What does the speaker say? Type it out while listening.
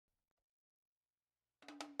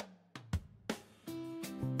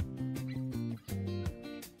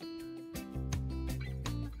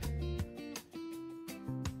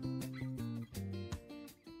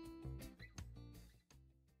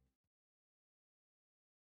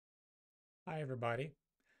Hi everybody.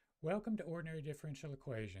 Welcome to Ordinary Differential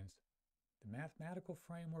Equations, the mathematical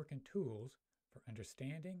framework and tools for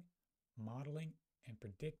understanding, modeling, and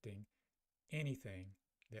predicting anything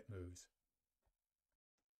that moves.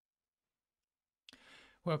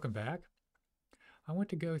 Welcome back. I want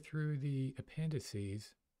to go through the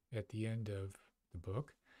appendices at the end of the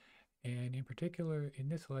book, and in particular, in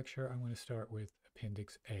this lecture, I want to start with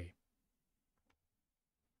Appendix A.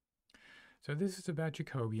 So this is about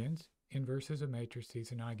Jacobians, inverses of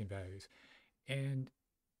matrices, and eigenvalues. And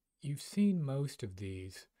you've seen most of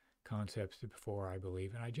these concepts before, I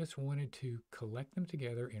believe, and I just wanted to collect them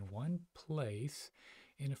together in one place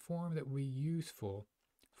in a form that will be useful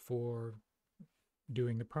for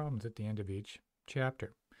doing the problems at the end of each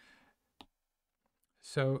chapter.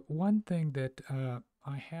 So one thing that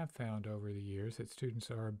I have found over the years that students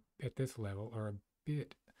are at this level are a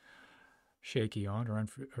bit shaky on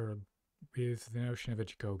or is the notion of a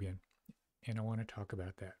Jacobian, and I want to talk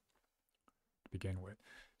about that to begin with.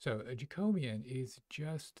 So a Jacobian is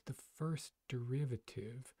just the first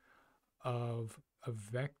derivative of a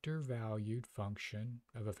vector-valued function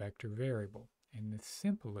of a vector variable. And the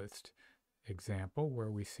simplest example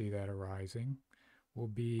where we see that arising will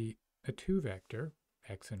be a two-vector,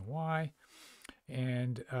 x and y,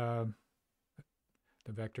 and the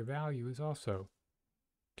vector value is also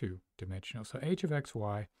two-dimensional. So h of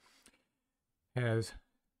xy has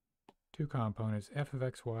two components, f of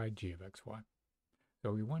xy, g of xy.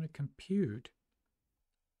 So we want to compute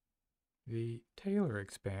the Taylor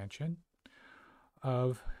expansion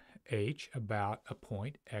of h about a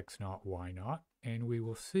point x naught, y naught, and we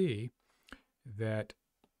will see that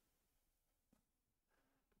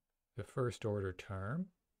the first order term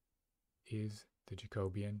is the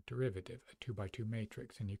Jacobian derivative, a 2 by 2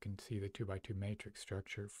 matrix, and you can see the 2 by 2 matrix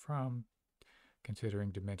structure from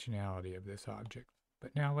considering dimensionality of this object.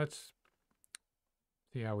 But now let's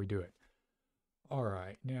see how we do it. All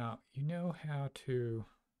right, now you know how to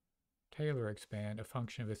Taylor expand a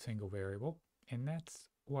function of a single variable, and that's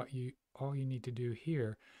what all you need to do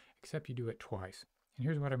here, except you do it twice. And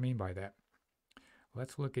here's what I mean by that.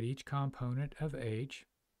 Let's look at each component of h,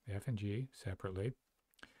 f and g, separately.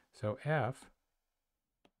 So f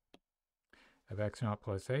of x naught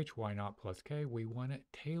plus h, y naught plus k, we want to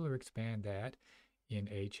Taylor expand that in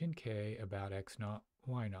h and k about x naught,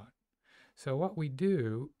 y naught. So what we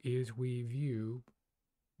do is we view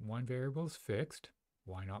one variable is fixed,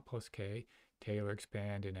 y naught plus k, Taylor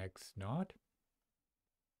expand in x naught,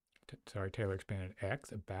 Taylor expand in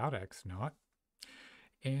x about x naught,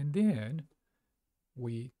 and then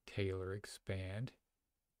we Taylor expand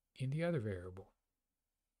in the other variable,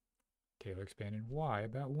 Taylor expand in y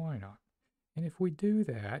about y naught. And if we do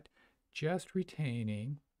that, just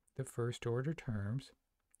retaining the first order terms,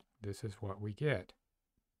 this is what we get.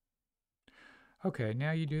 Okay,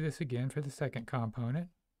 now you do this again for the second component,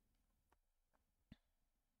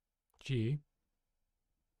 g,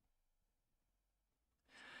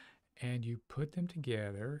 and you put them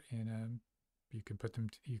together in a, you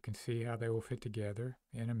can see how they will fit together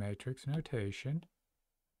in a matrix notation,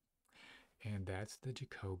 and that's the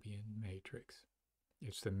Jacobian matrix.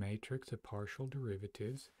 It's the matrix of partial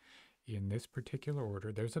derivatives in this particular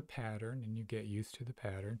order. There's a pattern, and you get used to the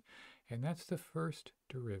pattern, and that's the first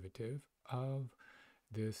derivative of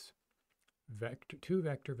this two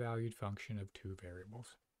vector valued function of two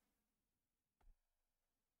variables.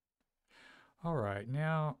 All right,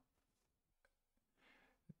 now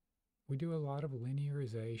we do a lot of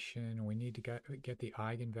linearization. We need to get the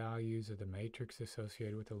eigenvalues of the matrix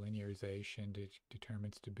associated with the linearization to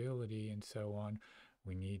determine stability and so on.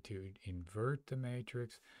 We need to invert the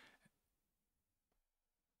matrix.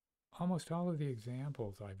 Almost all of the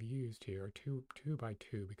examples I've used here are two by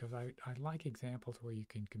two because I like examples where you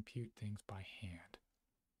can compute things by hand.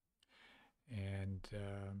 And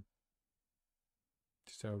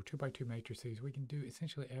so 2 by 2 matrices, we can do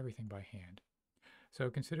essentially everything by hand. So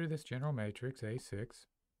consider this general matrix A6,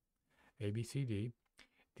 ABCD.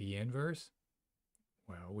 The inverse,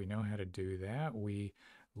 well, we know how to do that. We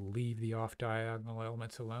leave the off-diagonal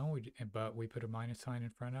elements alone, but we put a minus sign in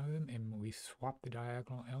front of them, and we swap the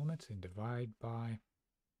diagonal elements and divide by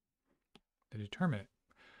the determinant.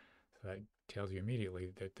 So that tells you immediately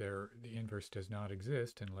that the inverse does not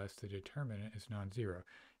exist unless the determinant is non-zero.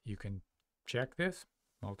 You can check this,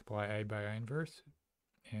 multiply A by A inverse,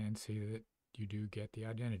 and see that you do get the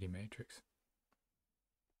identity matrix.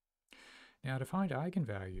 Now to find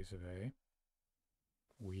eigenvalues of A,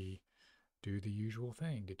 we do the usual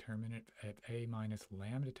thing. Determinant at A minus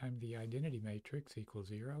lambda times the identity matrix equals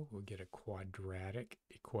 0. We'll get a quadratic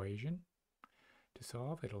equation. to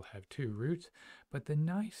solve. It'll have 2 roots. But the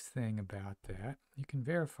nice thing about that, you can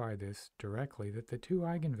verify this directly, that the 2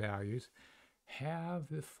 eigenvalues have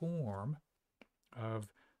the form of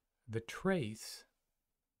the trace,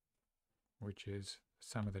 which is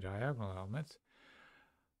sum of the diagonal elements.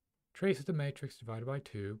 Trace of the matrix divided by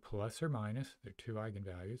 2 plus or minus, they're 2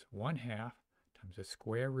 eigenvalues, 1/2 times the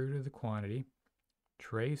square root of the quantity,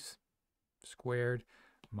 trace squared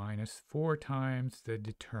minus 4 times the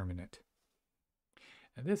determinant.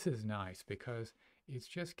 And this is nice because it's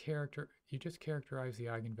just you just characterize the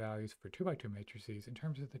eigenvalues for 2 by 2 matrices in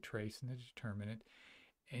terms of the trace and the determinant,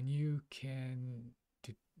 and you can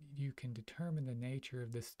determine the nature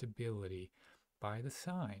of the stability by the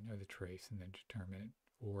sign of the trace and the determinant,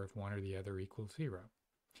 or if one or the other equals 0.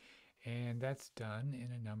 And that's done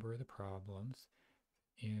in a number of the problems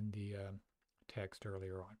in the text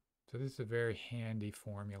earlier on. So this is a very handy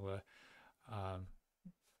formula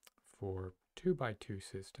for 2 by 2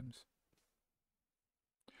 systems.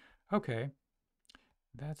 Okay,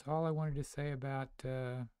 that's all I wanted to say about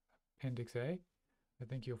Appendix A. I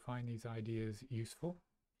think you'll find these ideas useful.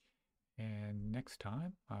 And next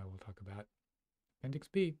time I will talk about Appendix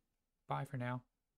B. Bye for now.